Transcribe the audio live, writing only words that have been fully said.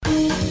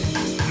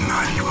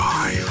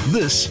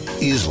This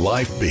is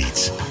Life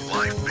Beats.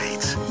 Life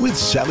Beats with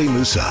Sally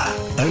Musa.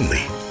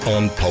 Only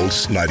on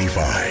Pulse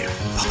 95.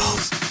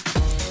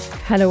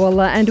 Hello,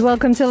 Allah, and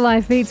welcome to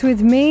Life Beats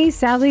with me,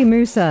 Sally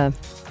Musa.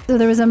 So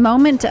there was a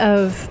moment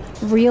of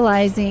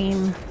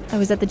realizing I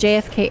was at the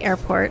JFK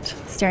airport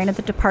staring at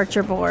the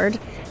departure board,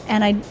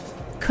 and I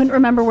couldn't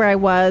remember where I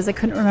was. I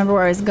couldn't remember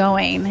where I was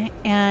going.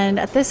 And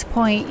at this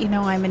point,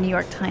 I'm a New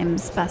York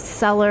Times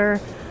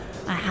bestseller.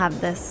 I have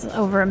this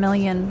over 1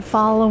 million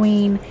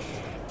following,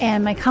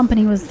 and my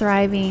company was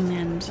thriving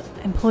and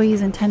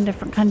employees in 10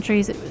 different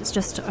countries. It was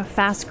just a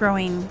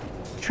fast-growing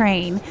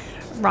train,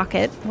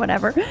 rocket,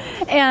 whatever.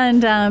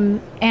 And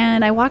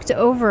I walked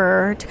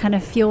over to kind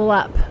of fuel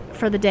up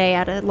for the day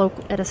at a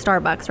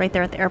Starbucks right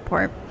there at the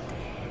airport.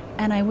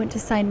 And I went to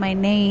sign my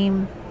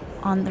name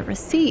on the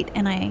receipt,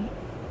 and I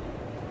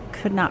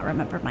could not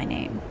remember my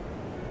name.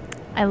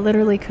 I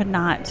literally could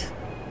not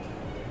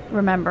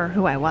remember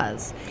who I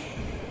was.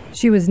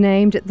 She was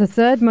named the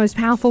third most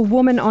powerful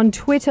woman on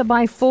Twitter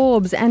by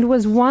Forbes and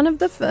was one of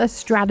the first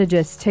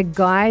strategists to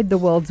guide the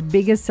world's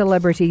biggest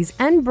celebrities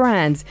and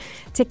brands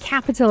to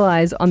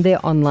capitalize on their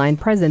online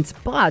presence.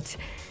 But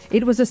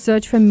it was a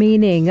search for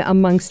meaning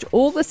amongst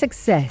all the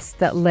success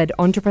that led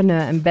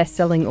entrepreneur and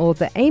best-selling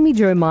author Amy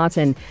Jo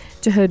Martin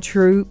to her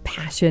true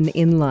passion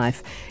in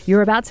life.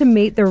 You're about to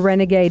meet the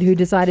renegade who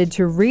decided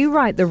to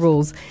rewrite the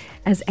rules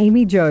as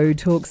Amy Jo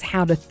talks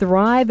how to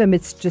thrive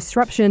amidst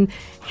disruption,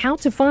 how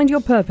to find your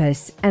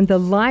purpose, and the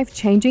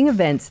life-changing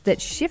events that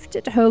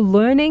shifted her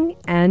learning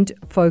and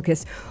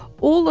focus.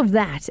 All of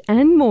that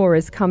and more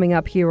is coming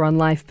up here on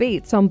Life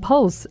Beats on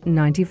Pulse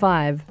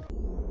 95.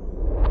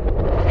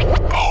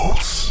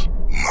 Pulse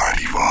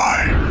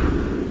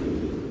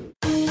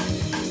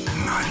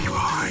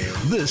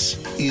 95. This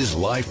is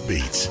Life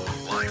Beats.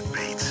 Life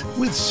Beats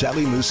with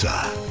Sally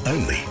Musa.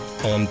 Only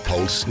on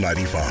Pulse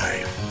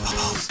 95.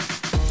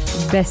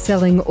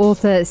 Best-selling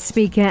author,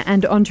 speaker,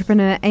 and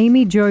entrepreneur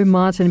Amy Jo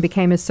Martin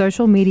became a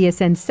social media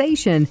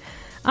sensation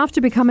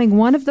after becoming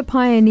one of the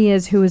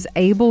pioneers who was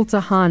able to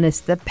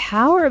harness the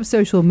power of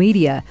social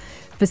media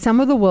for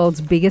some of the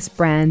world's biggest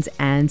brands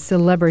and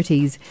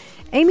celebrities.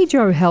 Amy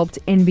Jo helped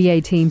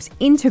NBA teams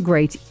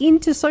integrate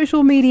into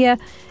social media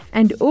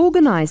and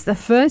organize the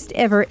first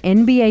ever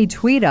NBA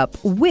tweet up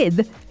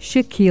with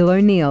Shaquille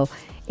O'Neal.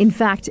 In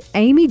fact,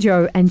 Amy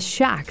Jo and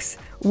Shaq's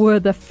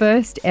were the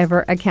first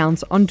ever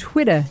accounts on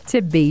Twitter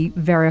to be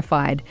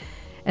verified.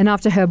 And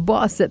after her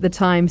boss at the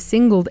time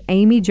singled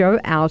Amy Jo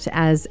out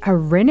as a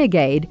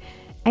renegade,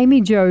 Amy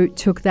Jo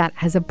took that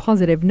as a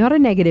positive, not a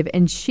negative,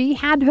 and she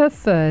had her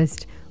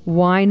first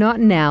why not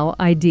now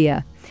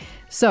idea.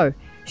 So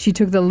she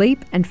took the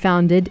leap and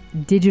founded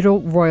Digital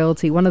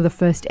Royalty, one of the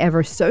first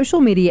ever social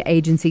media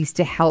agencies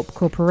to help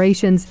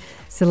corporations,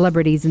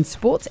 celebrities, and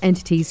sports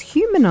entities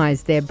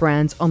humanize their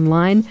brands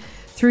online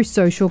through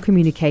social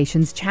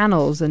communications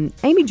channels. And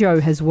Amy Jo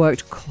has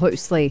worked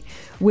closely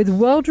with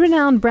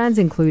world-renowned brands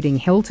including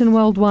Hilton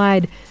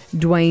Worldwide,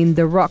 Dwayne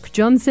 "The Rock"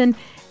 Johnson,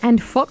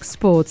 and Fox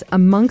Sports,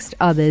 amongst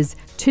others,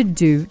 to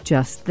do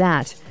just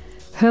that.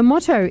 Her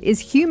motto is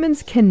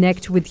humans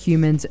connect with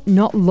humans,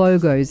 not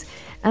logos.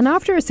 And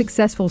after a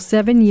successful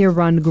 7-year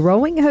run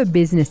growing her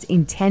business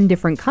in 10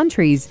 different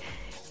countries,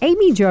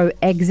 Amy Jo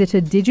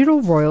exited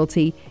Digital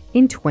Royalty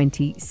in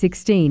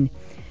 2016.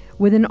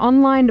 With an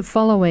online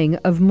following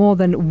of more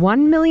than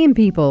 1 million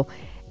people,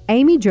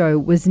 Amy Jo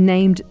was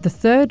named the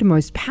third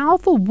most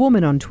powerful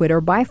woman on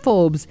Twitter by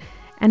Forbes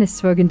and has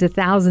spoken to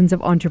thousands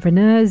of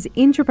entrepreneurs,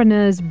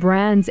 intrapreneurs,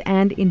 brands,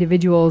 and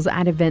individuals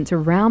at events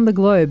around the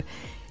globe,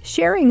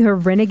 sharing her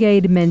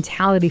renegade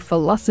mentality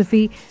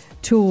philosophy,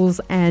 tools,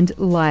 and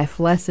life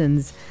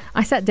lessons.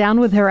 I sat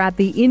down with her at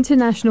the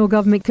International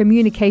Government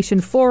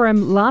Communication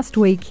Forum last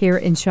week here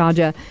in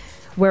Sharjah,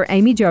 where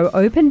Amy Jo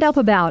opened up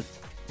about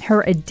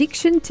her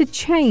addiction to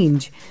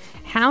change,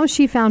 how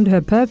she found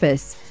her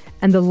purpose,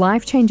 and the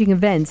life-changing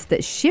events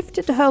that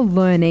shifted her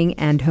learning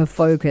and her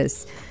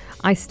focus.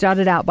 I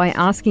started out by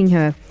asking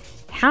her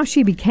how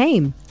she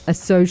became a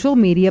social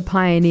media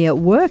pioneer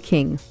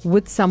working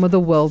with some of the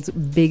world's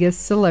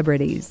biggest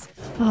celebrities.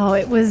 Oh,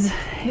 it was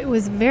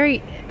a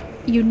very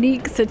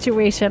unique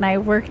situation. I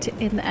worked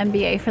in the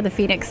NBA for the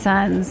Phoenix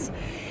Suns,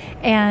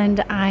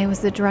 and I was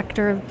the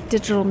director of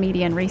digital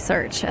media and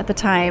research at the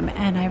time,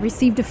 and I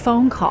received a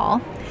phone call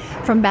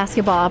from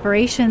basketball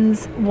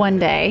operations one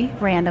day,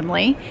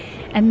 randomly,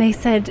 and they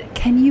said,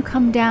 "Can you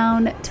come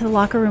down to the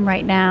locker room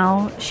right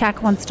now?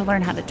 Shaq wants to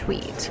learn how to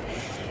tweet."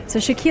 So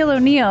Shaquille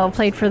O'Neal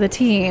played for the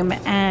team,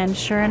 and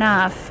sure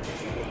enough,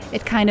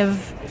 it kind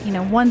of,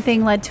 one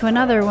thing led to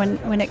another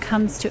when it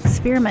comes to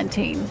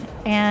experimenting.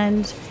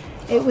 And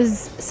it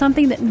was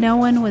something that no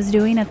one was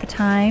doing at the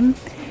time.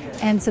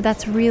 And so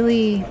that's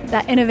really,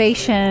 that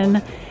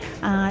innovation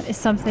is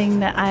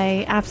something that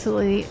I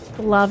absolutely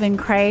love and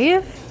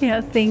crave.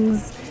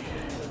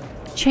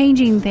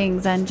 Changing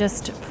things and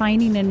just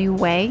finding a new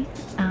way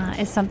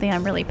is something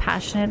I'm really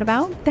passionate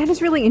about. That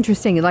is really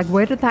interesting. Like,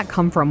 where did that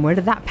come from? Where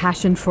did that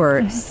passion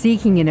for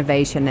seeking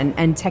innovation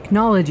and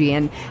technology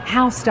and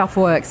how stuff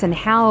works and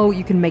how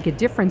you can make a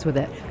difference with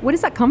it? Where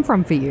does that come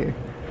from for you?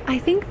 I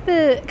think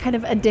the kind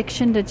of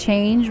addiction to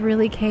change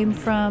really came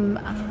from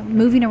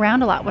moving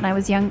around a lot when I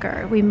was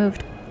younger. We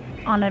moved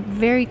on a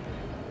very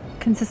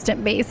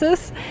consistent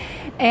basis,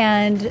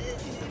 and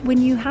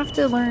when you have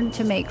to learn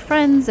to make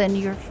friends and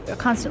you're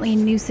constantly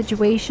in new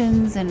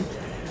situations and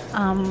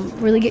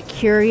really get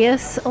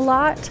curious a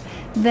lot,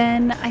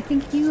 then I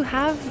think you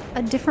have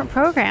a different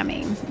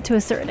programming to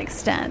a certain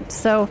extent.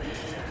 So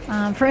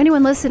for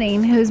anyone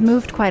listening who's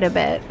moved quite a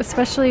bit,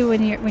 especially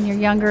when you're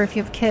younger, if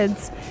you have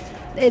kids,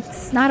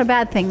 it's not a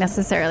bad thing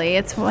necessarily.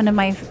 It's one of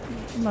my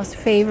most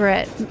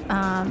favorite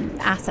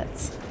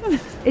assets.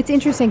 It's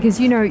interesting because,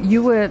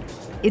 you were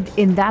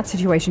in that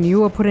situation,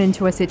 you were put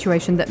into a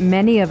situation that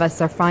many of us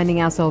are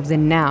finding ourselves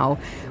in now,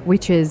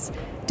 which is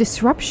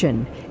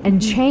disruption and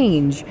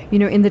change.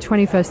 In the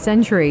 21st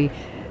century,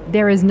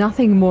 there is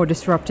nothing more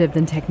disruptive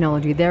than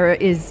technology.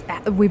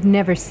 We've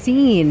never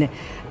seen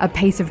a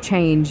pace of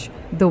change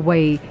the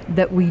way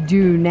that we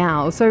do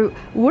now. So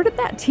what did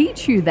that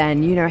teach you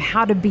then?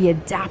 How to be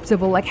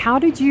adaptable? Like, how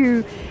did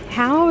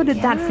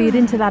that feed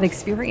into that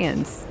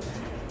experience?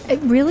 It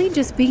really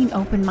just being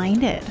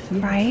open-minded,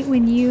 right?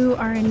 When you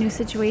are in new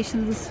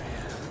situations,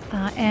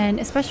 and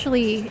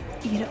especially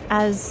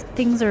as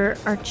things are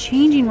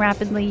changing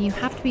rapidly, you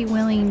have to be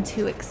willing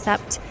to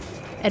accept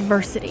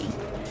adversity,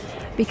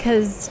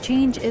 because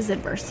change is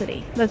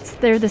adversity.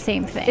 They're the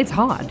same thing. It's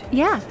hard.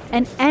 Yeah,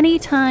 and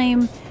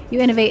anytime you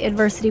innovate,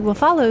 adversity will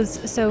follow.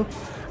 So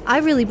I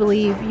really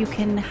believe you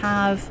can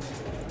have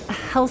a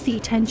healthy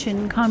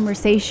tension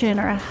conversation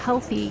or a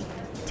healthy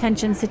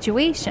tension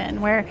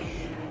situation where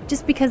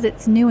just because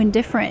it's new and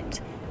different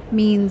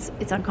means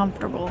it's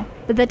uncomfortable,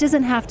 but that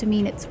doesn't have to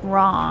mean it's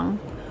wrong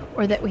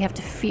or that we have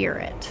to fear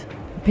it.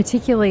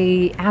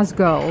 Particularly as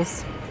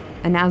girls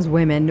and as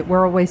women,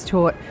 we're always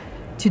taught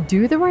to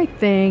do the right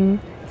thing,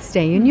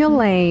 stay in your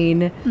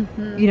lane,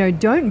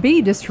 don't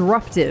be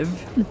disruptive,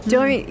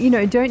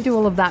 don't do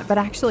all of that. But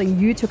actually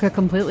you took a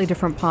completely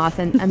different path,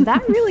 and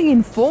that really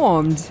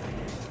informed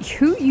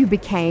who you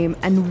became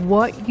and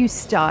what you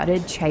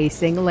started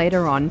chasing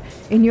later on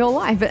in your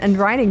life and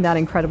writing that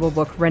incredible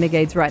book,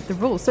 Renegades Write the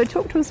Rules. So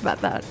talk to us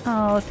about that.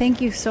 Oh,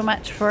 thank you so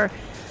much for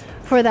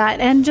that.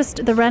 And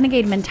just the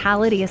renegade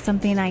mentality is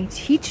something I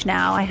teach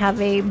now. I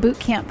have a boot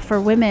camp for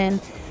women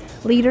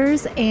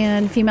leaders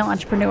and female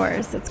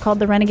entrepreneurs. It's called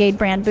the Renegade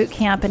Brand Boot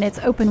Camp, and it's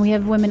open. We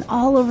have women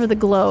all over the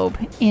globe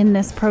in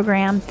this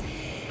program.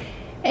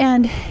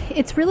 And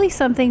it's really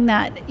something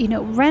that,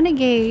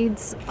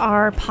 renegades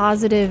are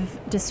positive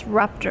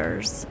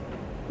disruptors,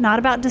 not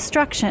about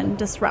disruption.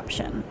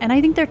 And I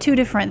think they're two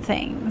different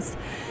things.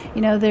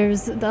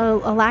 There's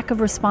a lack of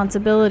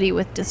responsibility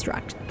with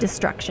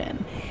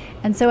destruction.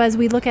 And so as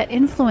we look at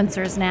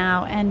influencers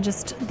now and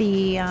just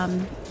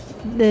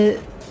the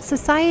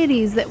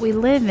societies that we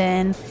live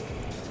in,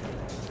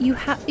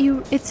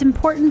 it's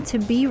important to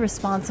be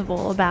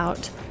responsible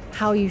about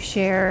how you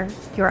share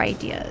your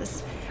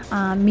ideas.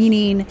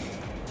 Meaning,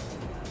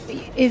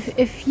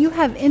 if you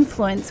have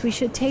influence, we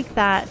should take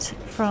that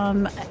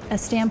from a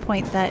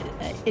standpoint that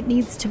it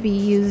needs to be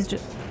used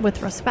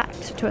with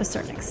respect to a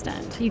certain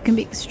extent. You can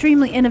be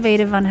extremely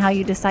innovative on how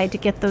you decide to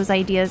get those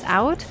ideas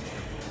out,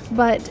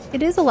 but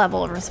it is a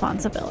level of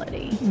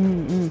responsibility.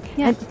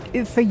 Yeah.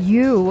 And for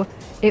you,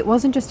 it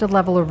wasn't just a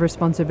level of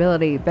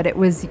responsibility, but it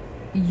was,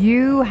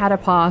 you had a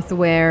path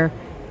where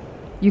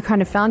you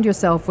kind of found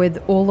yourself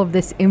with all of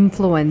this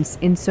influence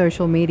in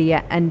social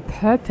media, and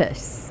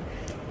purpose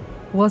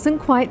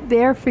wasn't quite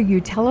there for you.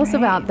 Tell us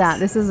about that.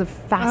 This is a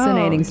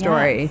fascinating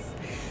story. Yes.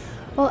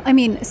 Well,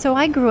 so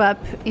I grew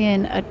up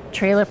in a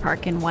trailer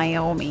park in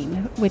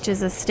Wyoming, which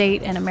is a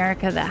state in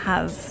America that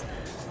has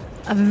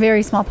a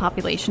very small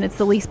population. It's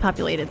the least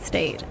populated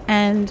state,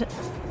 and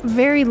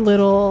very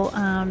little,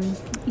 I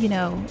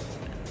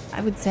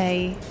would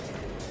say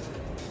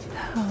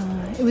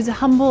it was a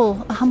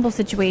humble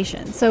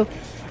situation. So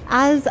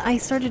as I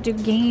started to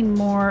gain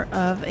more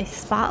of a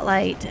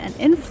spotlight and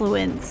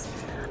influence,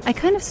 I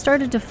kind of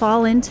started to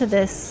fall into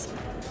this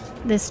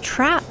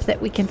trap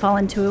that we can fall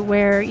into,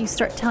 where you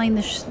start telling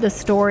the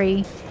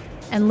story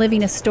and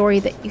living a story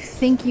that you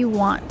think you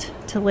want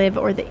to live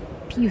or that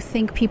you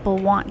think people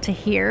want to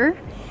hear.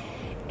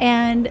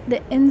 And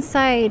the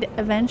inside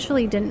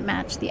eventually didn't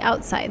match the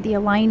outside. The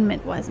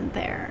alignment wasn't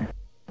there.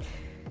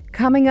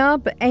 Coming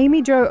up,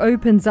 Amy Jo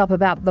opens up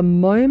about the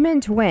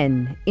moment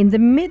when, in the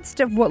midst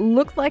of what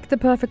looked like the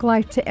perfect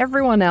life to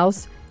everyone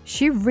else,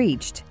 she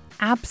reached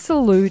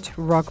absolute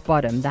rock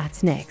bottom.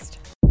 That's next.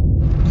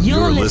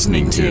 You're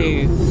listening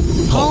to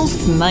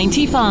Pulse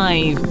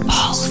 95.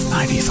 Pulse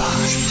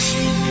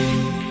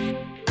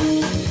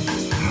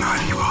 95.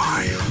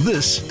 95.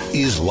 This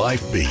is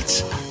Life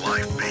Beats.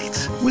 Life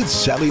Beats with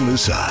Sally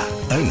Musa.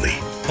 Only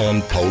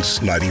on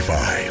Pulse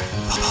 95.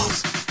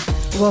 Pulse.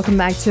 Welcome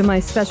back to my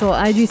special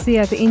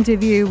IGCF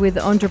interview with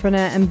entrepreneur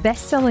and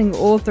best-selling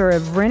author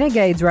of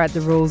Renegades Write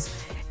the Rules,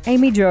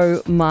 Amy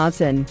Jo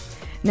Martin.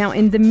 Now,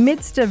 in the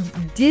midst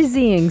of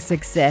dizzying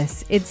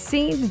success, it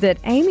seemed that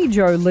Amy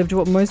Jo lived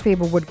what most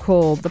people would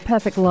call the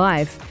perfect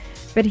life.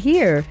 But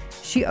here,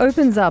 she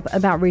opens up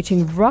about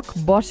reaching rock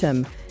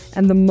bottom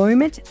and the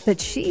moment that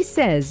she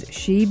says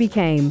she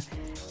became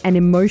an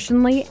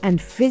emotionally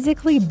and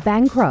physically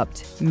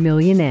bankrupt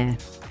millionaire.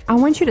 I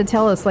want you to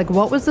tell us,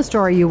 what was the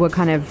story you were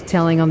kind of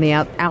telling on the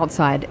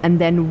outside, and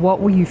then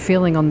what were you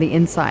feeling on the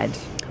inside?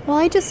 Well,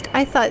 I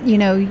thought,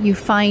 you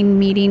find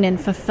meaning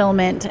and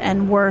fulfillment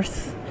and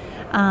worth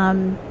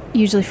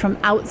usually from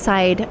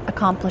outside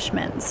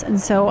accomplishments. And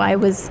so I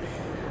was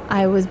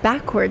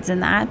backwards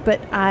in that,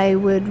 but I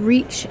would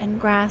reach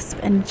and grasp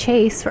and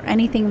chase for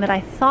anything that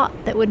I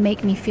thought that would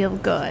make me feel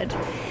good.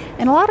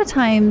 And a lot of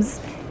times,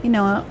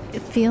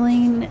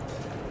 feeling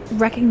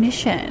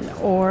recognition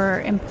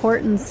or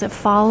importance of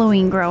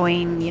following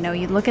growing,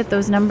 you look at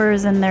those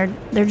numbers and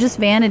they're just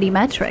vanity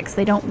metrics.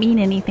 They don't mean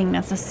anything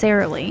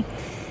necessarily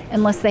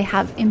unless they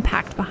have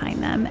impact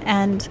behind them,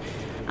 and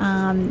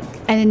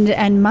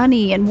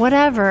money and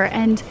whatever.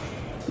 And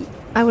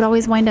I would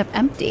always wind up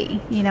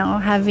empty,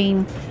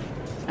 having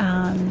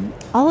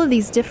all of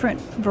these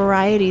different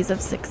varieties of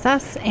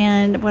success.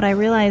 And what I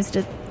realized,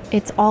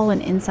 it's all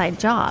an inside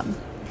job.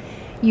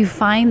 You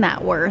find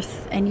that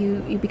worth and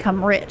you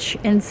become rich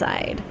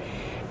inside,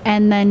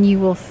 and then you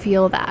will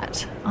feel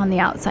that on the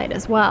outside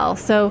as well.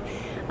 So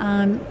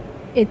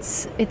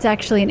it's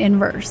actually an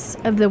inverse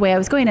of the way I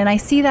was going. And I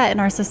see that in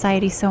our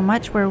society so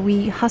much, where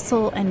we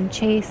hustle and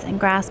chase and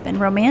grasp and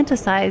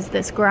romanticize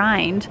this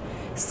grind.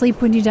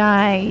 Sleep when you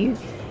die, you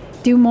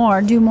do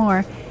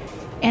more.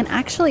 And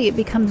actually it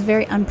becomes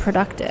very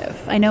unproductive.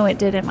 I know it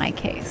did in my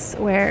case,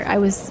 where I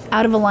was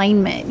out of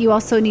alignment. You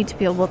also need to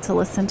be able to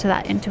listen to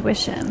that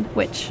intuition,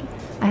 which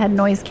I had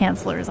noise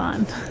cancelers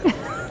on.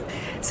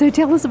 So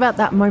tell us about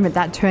that moment,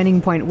 that turning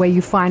point where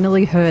you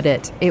finally heard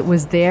it. It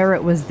was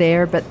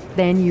there, but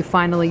then you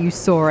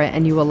saw it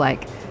and you were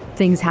like,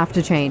 things have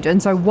to change.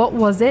 And so what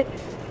was it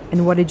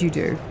and what did you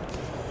do?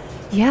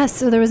 Yeah,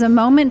 so there was a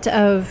moment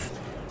of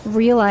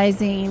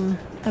realizing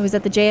I was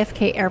at the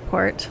JFK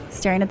airport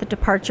staring at the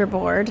departure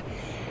board,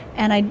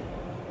 and I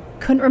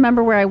couldn't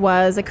remember where I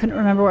was. I couldn't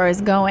remember where I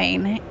was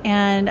going.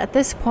 And at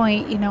this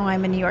point,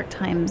 I'm a New York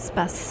Times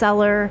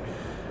bestseller.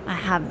 I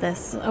have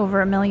this over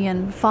 1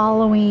 million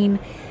following,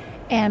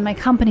 and my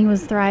company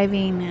was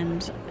thriving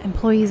and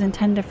employees in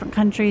 10 different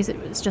countries. It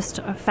was just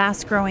a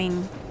fast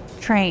growing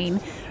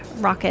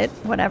rocket,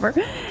 whatever.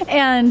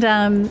 And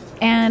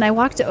I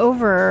walked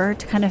over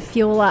to kind of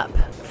fuel up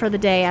for the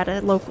day at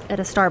a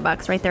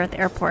Starbucks right there at the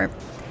airport.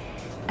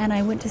 And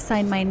I went to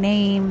sign my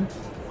name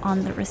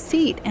on the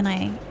receipt, and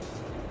I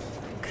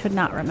could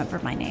not remember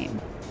my name.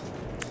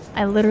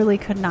 I literally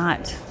could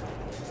not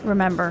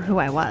remember who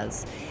I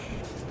was,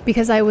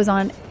 because I was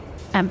on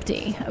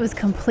empty. I was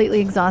completely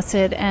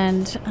exhausted,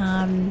 and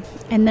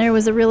there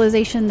was a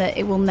realization that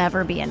it will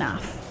never be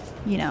enough.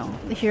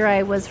 Here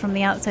I was from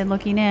the outside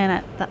looking in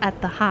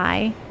at the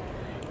high,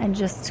 and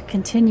just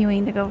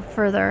continuing to go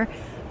further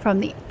from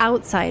the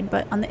outside,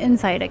 but on the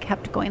inside it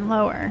kept going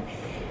lower.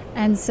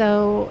 And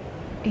so,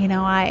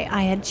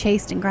 I had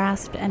chased and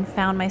grasped and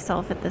found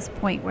myself at this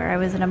point where I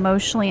was an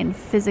emotionally and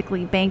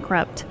physically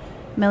bankrupt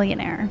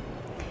millionaire.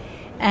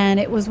 And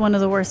it was one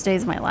of the worst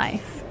days of my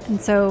life.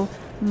 And so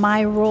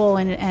my role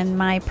and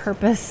my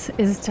purpose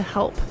is to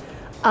help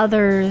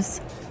others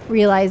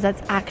realize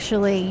that's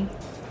actually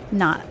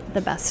not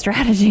the best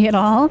strategy at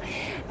all.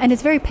 And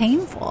it's very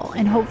painful.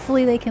 And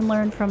hopefully they can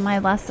learn from my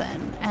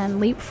lesson and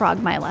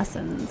leapfrog my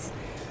lessons.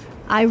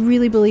 I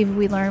really believe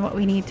we learn what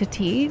we need to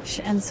teach.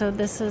 And so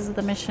this is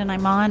the mission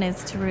I'm on,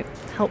 is to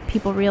help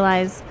people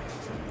realize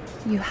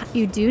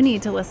you do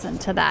need to listen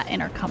to that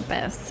inner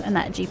compass and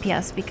that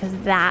GPS, because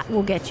that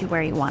will get you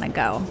where you want to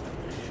go.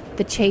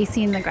 The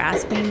chasing, the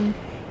grasping,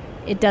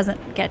 it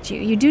doesn't get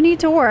you. You do need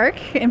to work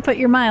and put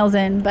your miles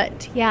in,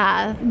 but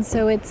yeah. And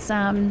so it's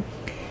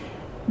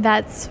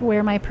that's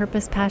where my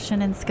purpose,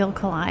 passion, and skill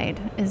collide,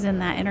 is in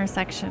that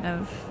intersection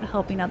of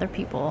helping other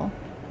people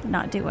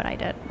not do what I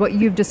did. What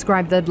you've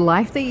described, the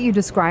life that you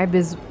described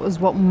is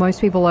what most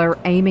people are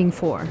aiming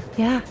for.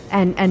 Yeah.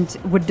 And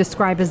would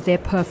describe as their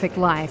perfect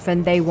life,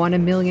 and they want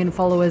 1 million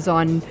followers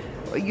on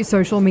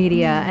social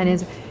media.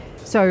 And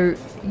so,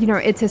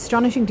 it's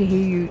astonishing to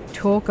hear you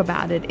talk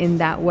about it in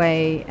that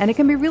way. And it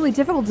can be really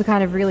difficult to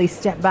kind of really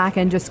step back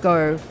and just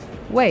go,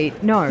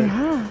 wait, no.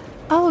 Yeah.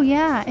 Oh,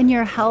 yeah. And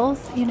your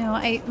health,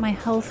 my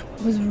health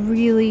was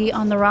really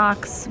on the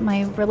rocks.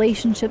 My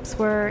relationships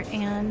were,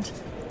 and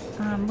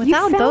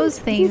without those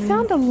things. You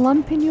found a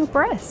lump in your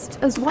breast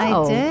as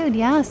well. I did,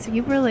 yes.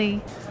 You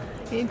really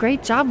did a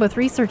great job with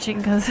researching,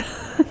 because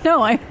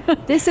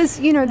this is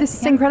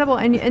incredible.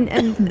 And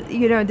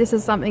this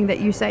is something that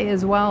you say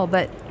as well,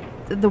 that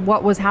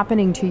what was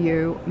happening to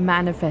you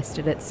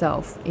manifested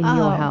itself in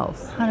your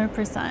health.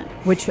 100%.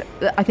 Which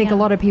I think a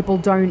lot of people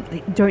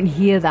don't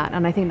hear that,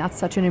 and I think that's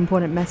such an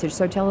important message.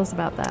 So tell us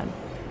about that.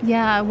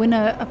 Yeah, when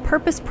a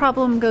purpose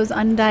problem goes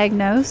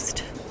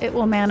undiagnosed, it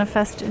will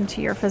manifest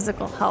into your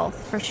physical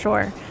health for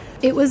sure.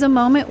 It was a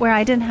moment where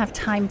I didn't have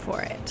time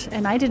for it,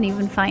 and I didn't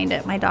even find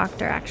it. My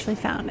doctor actually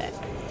found it.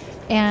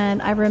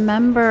 And I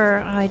remember,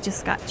 I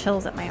just got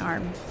chills at my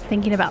arm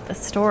thinking about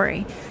this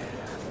story.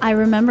 I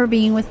remember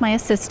being with my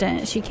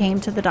assistant. She came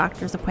to the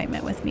doctor's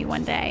appointment with me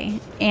one day,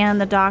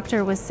 and the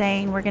doctor was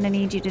saying, we're going to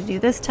need you to do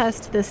this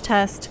test,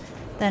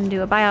 then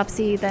do a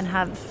biopsy, then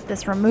have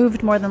this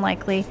removed more than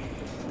likely.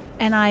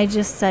 And I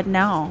just said,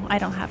 no, I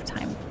don't have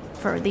time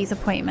for these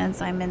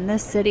appointments. I'm in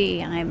this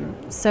city.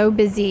 I'm so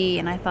busy.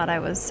 And I thought I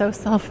was so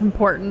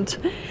self-important.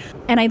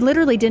 And I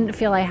literally didn't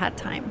feel I had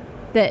time,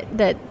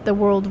 that the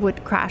world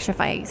would crash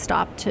if I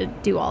stopped to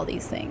do all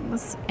these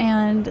things.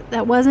 And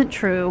that wasn't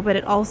true, but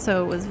it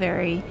also was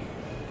very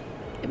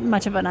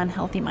much of an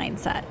unhealthy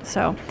mindset.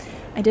 So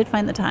I did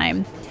find the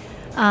time.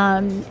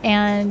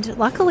 And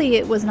luckily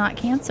it was not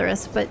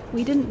cancerous, but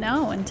we didn't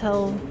know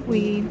until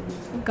we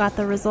got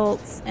the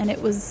results, and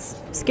it was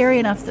scary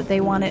enough that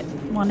they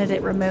wanted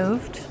it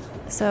removed.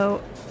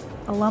 So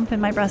a lump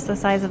in my breast the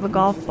size of a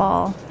golf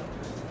ball,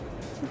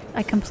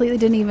 I completely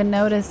didn't even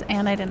notice,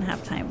 and I didn't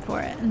have time for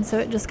it. And so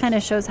it just kind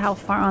of shows how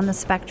far on the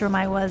spectrum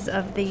I was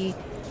of the,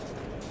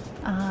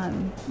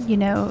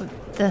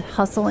 the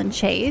hustle and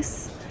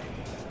chase.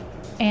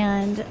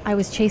 And I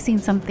was chasing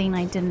something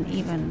I didn't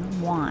even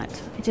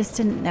want. I just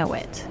didn't know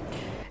it.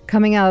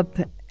 Coming up,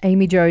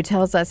 Amy Jo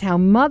tells us how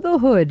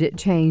motherhood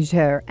changed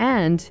her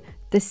and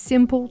the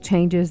simple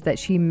changes that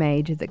she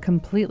made that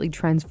completely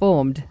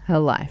transformed her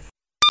life.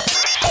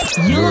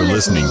 You're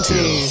listening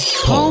to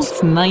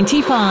Pulse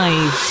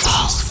 95.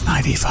 Pulse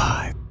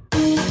 95.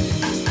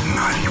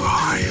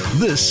 95.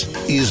 This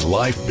is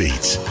Life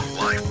Beats.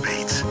 Life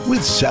Beats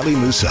with Sally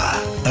Musa.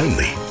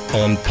 Only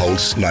on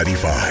Pulse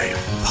 95.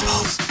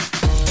 Pulse.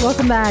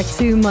 Welcome back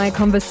to my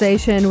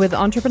conversation with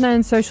entrepreneur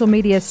and social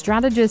media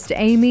strategist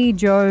Amy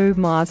Jo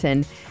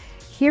Martin.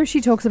 Here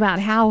she talks about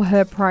how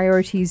her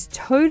priorities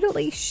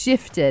totally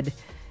shifted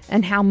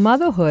and how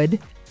motherhood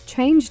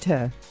changed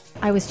her.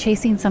 I was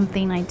chasing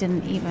something I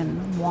didn't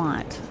even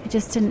want. I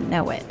just didn't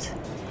know it.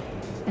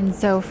 And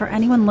so for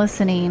anyone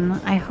listening,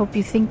 I hope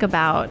you think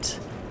about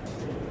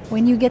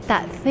when you get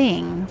that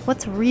thing,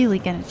 what's really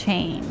going to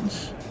change?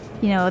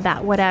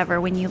 That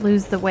whatever, when you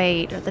lose the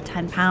weight or the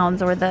 10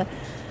 pounds or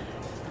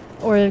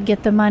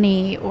get the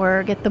money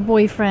or get the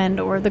boyfriend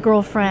or the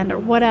girlfriend or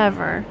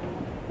whatever.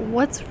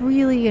 What's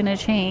really going to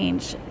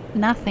change?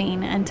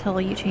 Nothing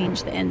until you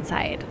change the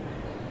inside.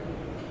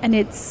 And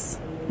it's,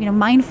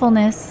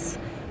 mindfulness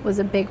was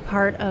a big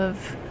part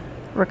of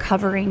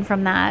recovering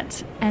from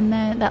that. And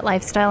then that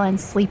lifestyle and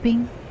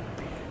sleeping.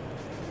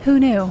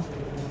 Who knew?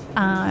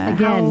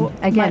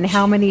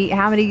 How many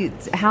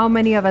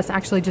of us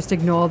actually just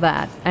ignore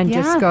that and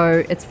just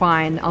go, it's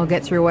fine, I'll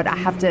get through it. I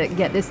have to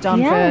get this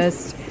done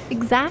first.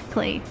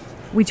 Exactly.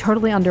 We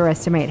totally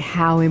underestimate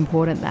how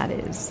important that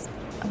is.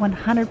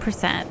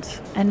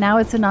 100%. And now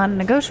it's a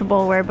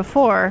non-negotiable, where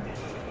before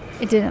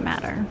it didn't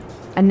matter.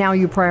 And now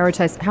you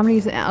prioritize. How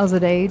many hours a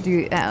day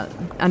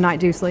a night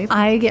do you sleep?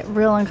 I get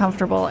real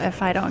uncomfortable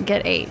if I don't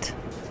get 8.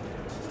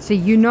 So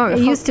it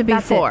used to be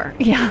 4.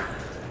 Yeah.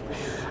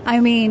 I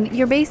mean,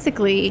 your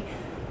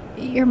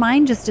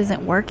mind just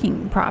isn't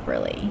working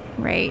properly,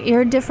 right?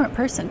 You're a different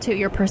person too.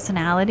 Your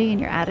personality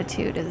and your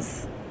attitude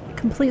is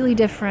completely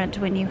different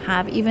when you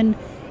have even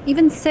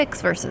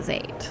 6 versus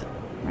 8.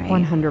 Right?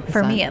 100%.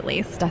 For me, at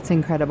least. That's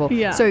incredible.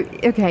 Yeah. So,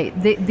 okay,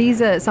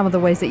 these are some of the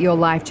ways that your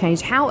life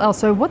changed. How else?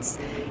 So what's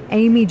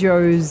Amy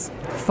Jo's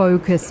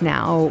focus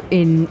now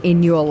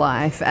in your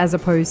life, as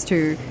opposed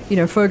to,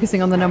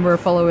 focusing on the number of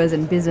followers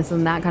and business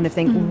and that kind of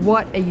thing? Mm.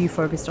 What are you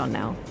focused on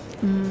now?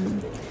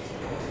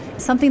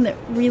 Something that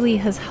really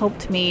has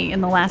helped me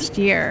in the last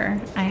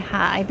year,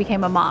 I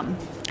became a mom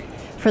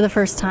for the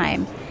first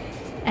time.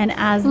 And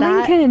as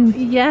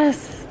Lincoln.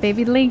 Yes,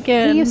 baby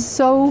Lincoln. He is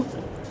so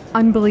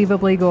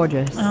unbelievably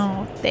gorgeous.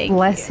 Oh, thank you.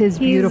 Bless his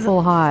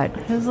beautiful heart.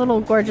 His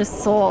little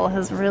gorgeous soul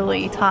has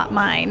really taught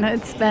mine.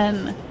 It's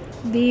been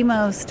the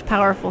most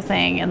powerful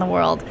thing in the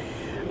world,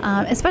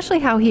 especially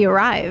how he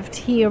arrived.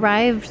 He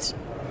arrived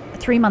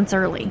 3 months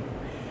early.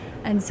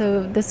 And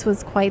so this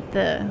was quite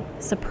the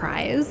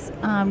surprise.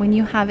 When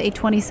you have a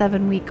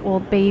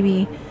 27-week-old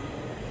baby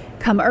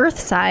come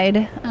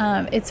Earthside,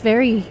 it's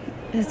very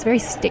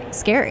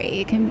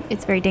scary.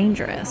 It's very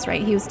dangerous,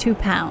 right? He was 2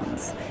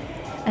 pounds.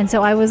 And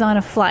so I was on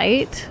a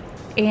flight,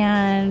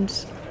 and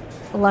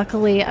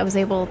luckily I was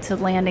able to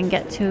land and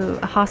get to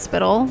a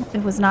hospital.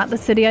 It was not the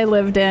city I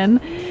lived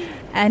in.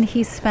 And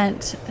he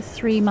spent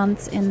 3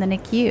 months in the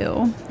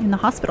NICU, in the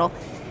hospital.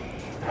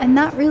 And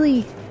that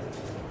really...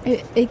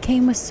 It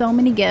came with so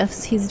many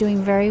gifts. He's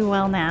doing very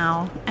well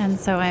now, and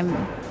so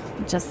I'm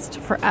just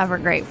forever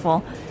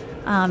grateful.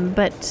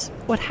 But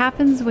what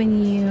happens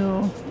when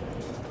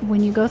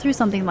you go through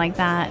something like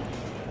that,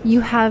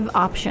 you have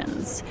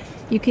options.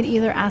 You can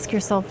either ask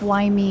yourself,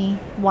 why me?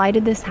 Why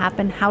did this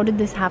happen? How did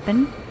this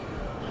happen?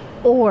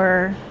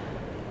 Or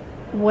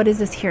what is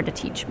this here to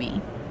teach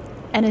me?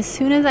 And as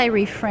soon as I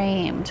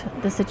reframed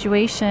the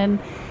situation,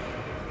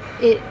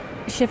 it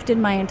shifted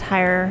my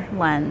entire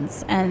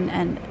lens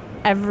and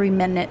every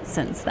minute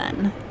since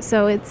then.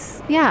 So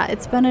it's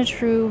been a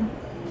true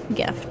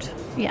gift.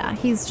 Yeah,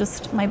 he's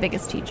just my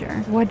biggest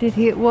teacher. What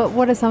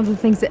are some of the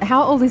things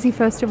how old is he,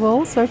 first of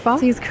all, so far?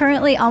 So he's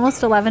currently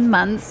almost 11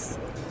 months.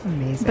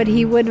 Amazing. But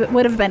he would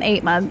have been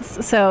 8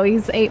 months, so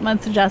he's 8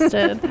 months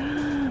adjusted.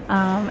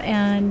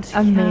 And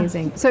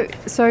amazing.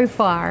 So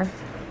far,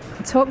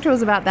 talk to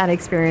us about that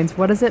experience.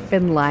 What has it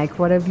been like?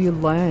 What have you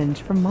learned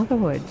from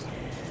motherhood?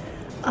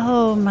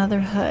 Oh,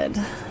 motherhood.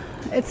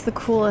 It's the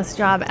coolest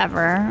job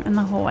ever in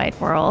the whole wide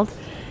world.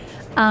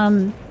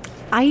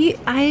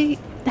 I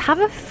have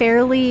a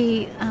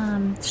fairly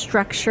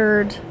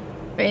structured,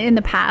 in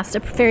the past, a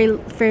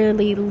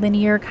fairly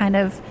linear kind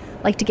of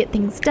like to get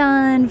things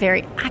done,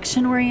 very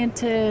action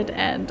oriented,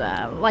 and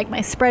like my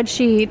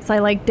spreadsheets. I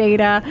like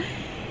data.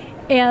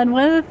 And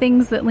one of the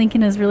things that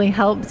Lincoln has really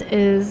helped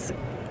is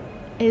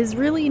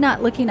really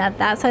not looking at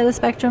that side of the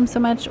spectrum so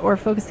much, or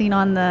focusing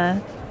on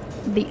the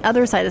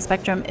other side of the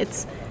spectrum.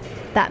 It's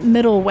that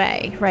middle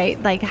way,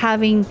 right? Like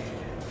having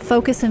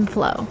focus and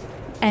flow,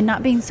 and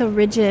not being so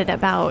rigid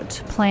about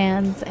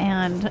plans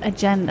and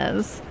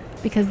agendas,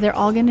 because they're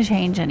all going to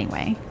change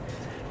anyway,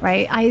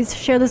 right? I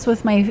share this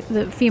with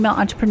the female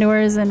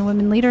entrepreneurs and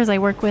women leaders I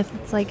work with.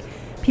 It's like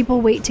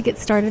people wait to get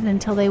started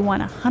until they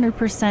want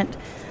 100%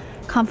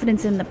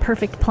 confidence in the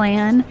perfect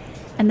plan.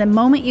 And the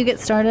moment you get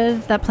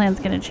started, that plan's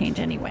going to change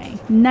anyway,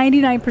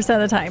 99%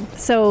 of the time.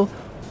 So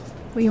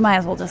you might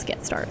as well just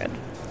get started.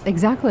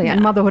 Exactly. Yeah.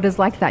 And motherhood is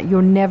like that.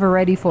 You're never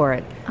ready for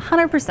it.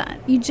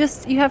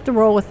 100%. You have to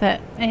roll with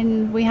it.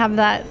 And we have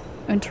that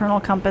internal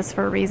compass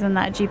for a reason,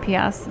 that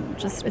GPS,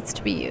 it's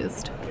to be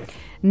used.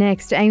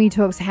 Next, Amy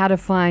talks how to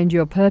find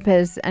your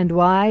purpose and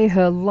why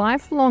her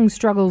lifelong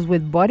struggles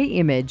with body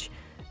image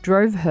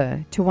drove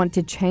her to want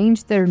to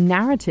change the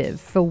narrative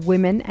for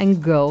women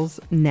and girls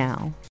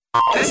now.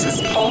 This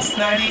is Pulse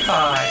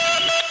 95.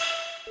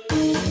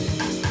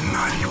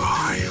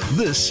 95.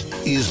 This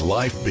is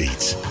Life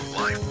Beats.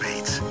 Life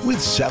Beats with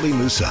Sally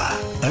Musa.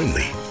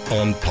 Only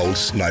on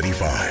Pulse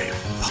 95.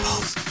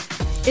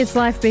 It's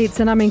Life Beats,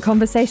 and I'm in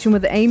conversation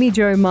with Amy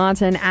Jo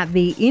Martin at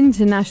the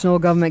International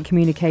Government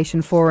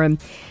Communication Forum.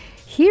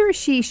 Here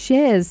she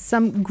shares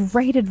some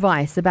great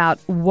advice about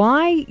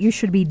why you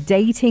should be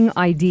dating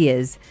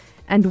ideas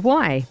and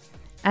why,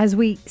 as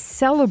we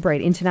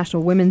celebrate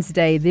International Women's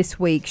Day this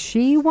week,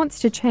 she wants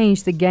to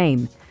change the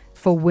game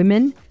for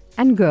women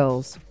and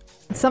girls.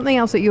 Something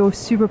else that you're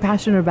super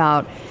passionate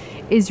about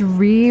is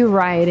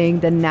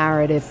rewriting the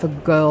narrative for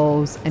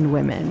girls and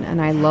women.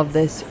 And I love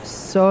this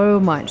so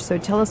much. So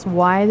tell us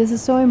why this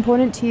is so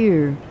important to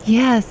you.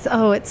 Yes.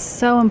 Oh, it's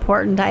so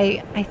important.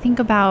 I think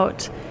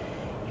about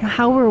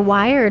how we're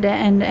wired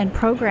and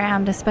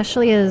programmed,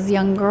 especially as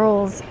young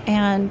girls,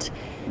 and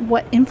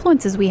what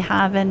influences we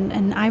have.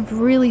 And I've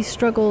really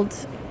struggled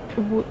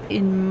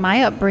in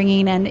my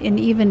upbringing and in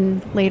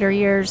even later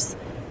years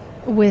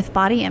with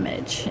body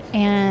image.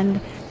 And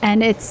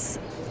it's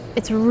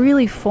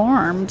really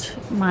formed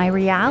my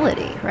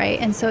reality, right?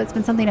 And so it's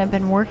been something I've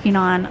been working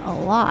on a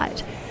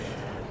lot.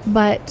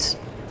 But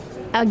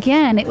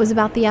again, it was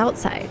about the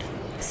outside.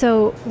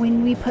 So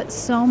when we put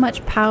so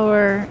much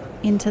power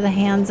into the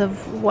hands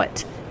of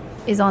what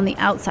is on the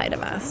outside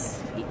of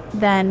us,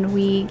 then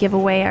we give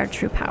away our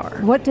true power.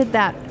 What did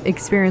that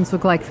experience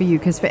look like for you?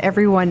 Because for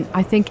everyone,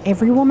 I think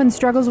every woman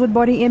struggles with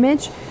body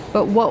image,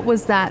 but what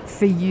was that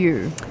for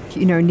you?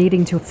 You know,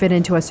 needing to fit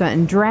into a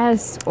certain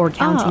dress or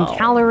counting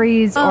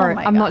calories, or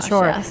I'm not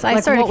sure. Yes. I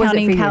started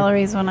counting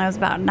calories when I was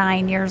about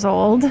 9 years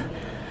old.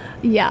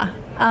 Yeah.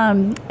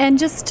 And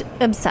just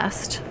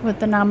obsessed with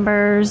the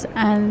numbers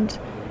and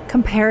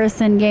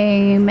comparison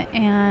game.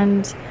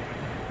 And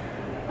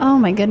oh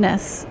my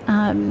goodness.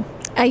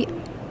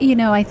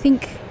 I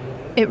think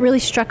it really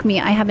struck me.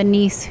 I have a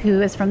niece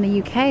who is from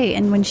the UK,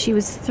 and when she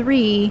was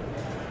 3,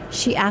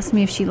 she asked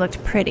me if she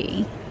looked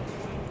pretty.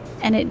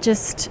 And it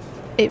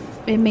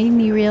made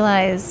me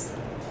realize,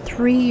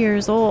 3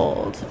 years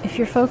old, if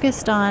you're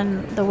focused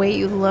on the way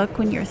you look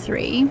when you're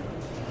 3,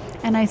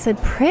 and I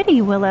said,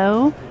 pretty,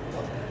 Willow,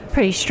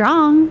 pretty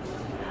strong,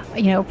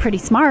 pretty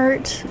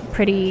smart,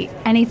 pretty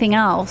anything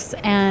else.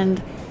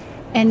 And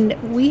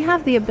we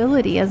have the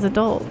ability as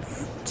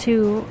adults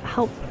to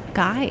help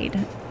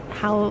guide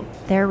how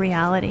their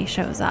reality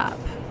shows up,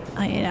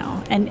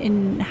 and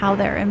in how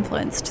they're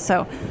influenced.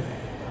 So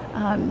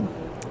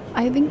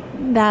I think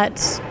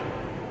that,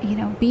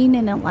 being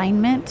in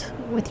alignment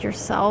with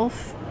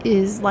yourself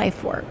is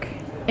life work.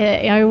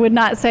 I would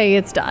not say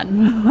it's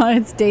done.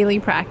 It's daily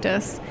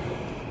practice.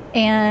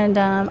 And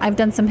I've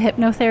done some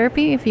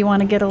hypnotherapy, if you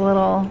want to get a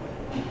little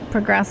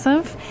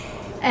progressive.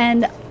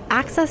 And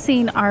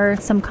accessing our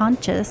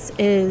subconscious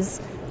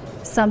is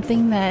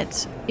something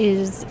that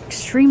is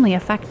extremely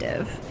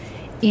effective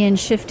in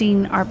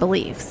shifting our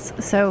beliefs.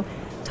 So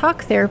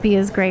talk therapy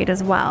is great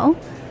as well.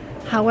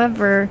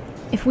 However,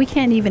 if we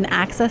can't even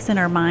access in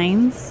our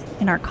minds,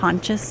 in our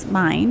conscious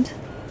mind,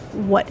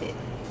 what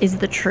is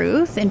the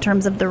truth in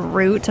terms of the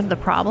root of the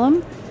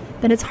problem,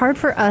 then it's hard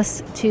for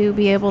us to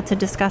be able to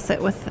discuss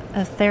it with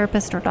a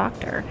therapist or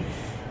doctor.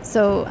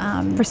 So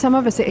for some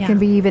of us, it can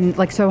be even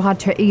so hard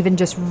to even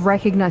just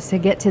recognize, to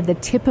get to the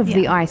tip of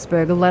the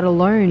iceberg, let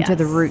alone to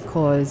the root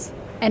cause.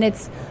 And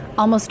it's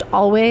almost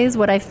always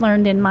what I've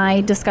learned in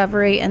my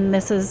discovery, and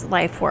this is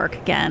life work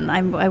again.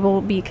 I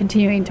will be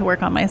continuing to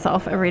work on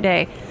myself every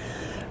day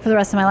for the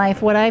rest of my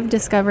life. What I've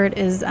discovered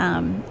is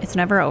it's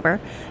never over,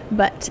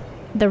 but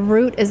the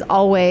root is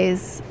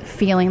always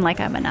feeling like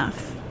I'm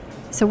enough.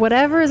 So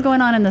whatever is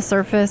going on in the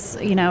surface,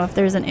 if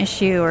there's an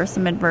issue or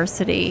some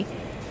adversity,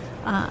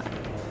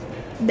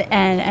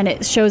 and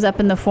it shows up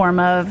in the form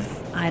of,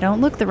 I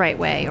don't look the right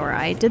way, or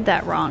I did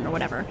that wrong, or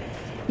whatever.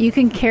 You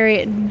can carry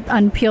it,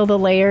 unpeel the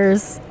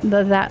layers,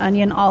 that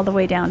onion, all the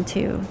way down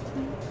to,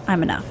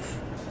 I'm enough.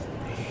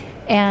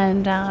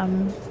 And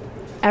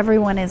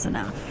everyone is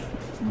enough,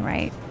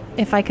 right?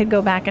 If I could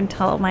go back and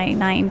tell my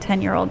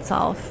 9-10-year-old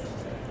self,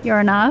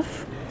 you're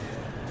enough,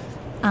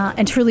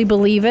 and truly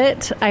believe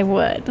it, I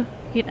would,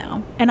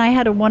 And I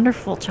had a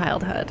wonderful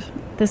childhood.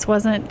 This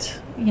wasn't,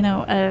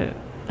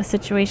 a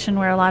situation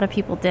where a lot of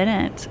people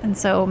didn't. And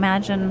so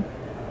imagine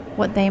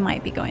what they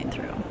might be going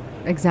through.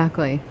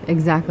 Exactly.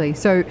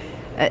 So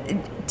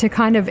to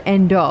kind of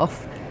end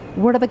off,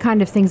 what are the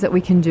kind of things that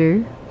we can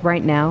do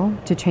right now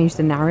to change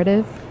the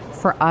narrative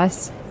for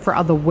us, for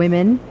other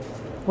women?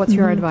 What's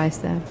your advice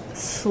there?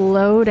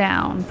 Slow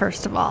down,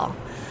 first of all.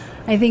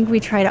 I think we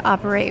try to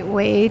operate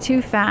way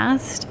too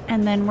fast,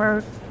 and then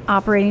we're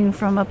operating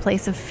from a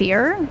place of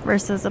fear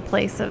versus a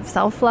place of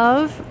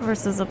self-love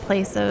versus a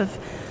place of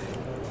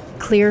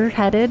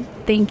clear-headed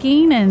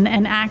thinking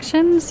and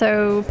action.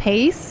 So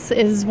pace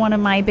is one of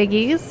my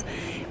biggies.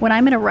 When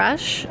I'm in a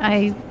rush,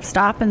 I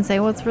stop and say,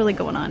 what's really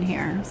going on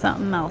here?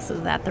 Something else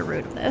is at the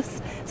root of this.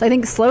 So I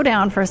think slow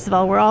down, first of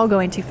all. We're all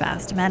going too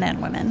fast, men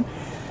and women,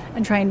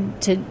 and trying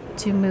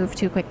to move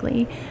too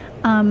quickly.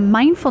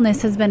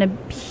 Mindfulness has been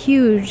a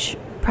huge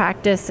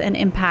practice and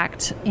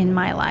impact in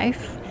my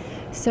life.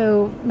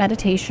 So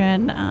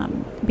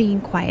meditation,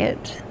 being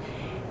quiet,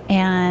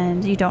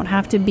 and you don't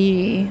have to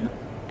be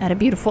at a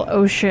beautiful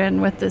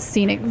ocean with the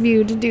scenic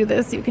view to do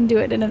this. You can do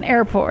it in an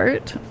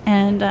airport.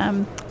 And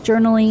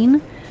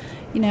journaling,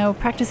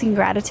 practicing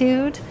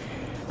gratitude.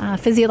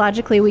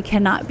 Physiologically, we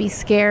cannot be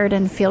scared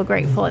and feel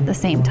grateful at the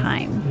same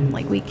time.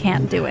 Like, we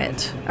can't do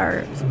it.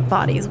 Our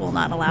bodies will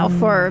not allow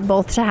for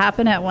both to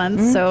happen at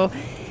once. So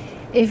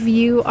if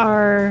you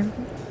are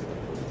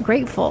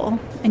grateful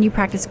and you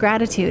practice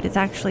gratitude, it's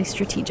actually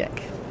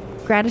strategic.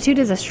 Gratitude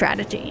is a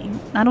strategy.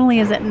 Not only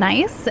is it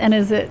nice and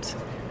is it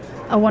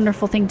a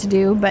wonderful thing to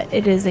do, but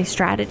it is a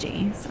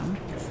strategy. So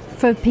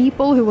for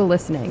people who are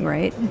listening,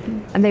 right,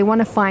 and they want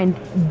to find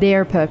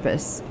their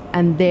purpose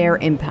and their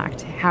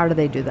impact, how do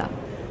they do that?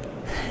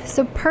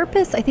 So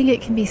purpose, I think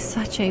it can be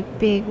such a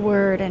big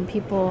word, and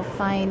people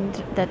find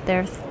that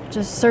they're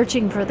just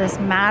searching for this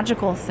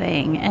magical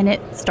thing, and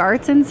it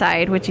starts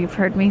inside, which you've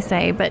heard me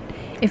say, but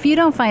if you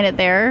don't find it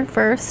there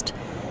first,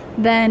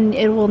 then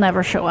it will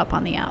never show up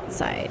on the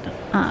outside.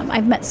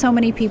 I've met so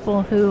many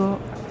people who,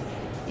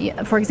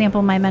 for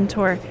example, my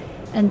mentor,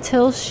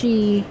 until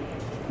she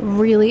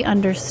really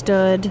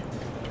understood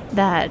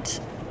that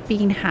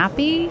being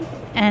happy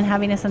and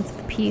having a sense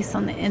of peace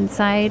on the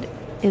inside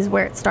is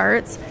where it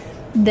starts,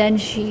 then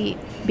she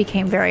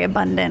became very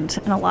abundant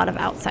in a lot of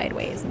outside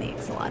ways,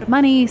 makes a lot of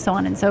money, so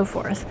on and so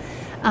forth.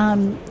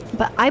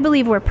 But I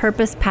believe where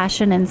purpose,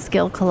 passion, and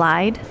skill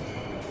collide,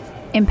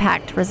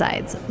 impact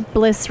resides,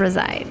 bliss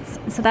resides.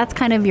 So that's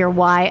kind of your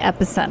why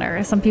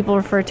epicenter. Some people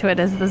refer to it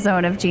as the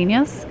zone of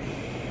genius.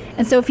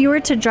 And so if you were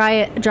to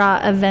draw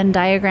a Venn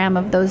diagram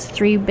of those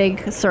three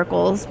big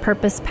circles,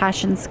 purpose,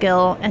 passion,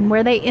 skill, and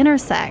where they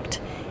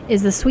intersect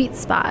is the sweet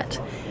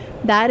spot.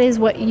 That is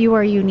what you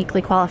are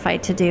uniquely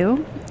qualified to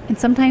do. And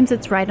sometimes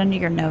it's right under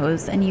your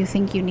nose and you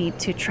think you need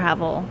to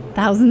travel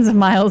thousands of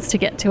miles to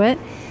get to it.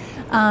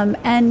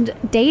 And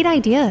date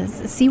ideas.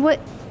 See what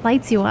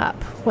lights you up,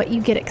 what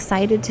you get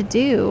excited to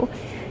do,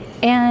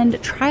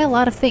 and try a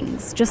lot of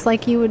things, just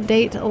like you would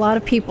date a lot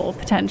of people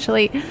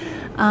potentially.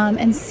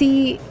 And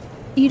see,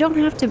 you don't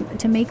have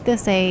to make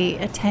this a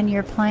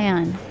 10-year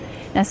plan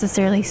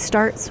necessarily.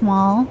 Start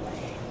small,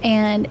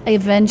 and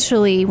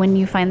eventually when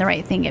you find the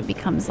right thing, it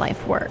becomes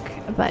life work.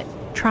 But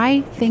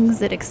try things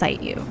that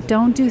excite you.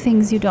 Don't do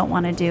things you don't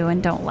want to do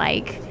and don't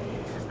like.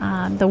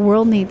 The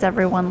world needs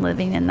everyone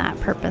living in that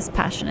purpose,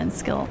 passion, and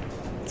skill.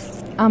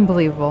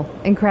 Unbelievable.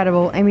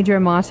 Incredible. Amy Jo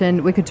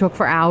Martin, we could talk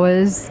for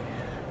hours.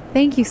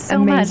 Thank you so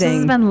much. This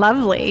has been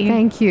lovely.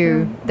 Thank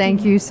you.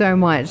 Thank you so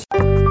much.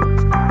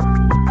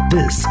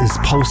 This is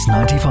Pulse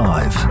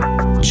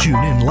 95.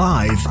 Tune in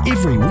live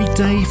every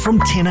weekday from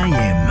 10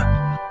 a.m.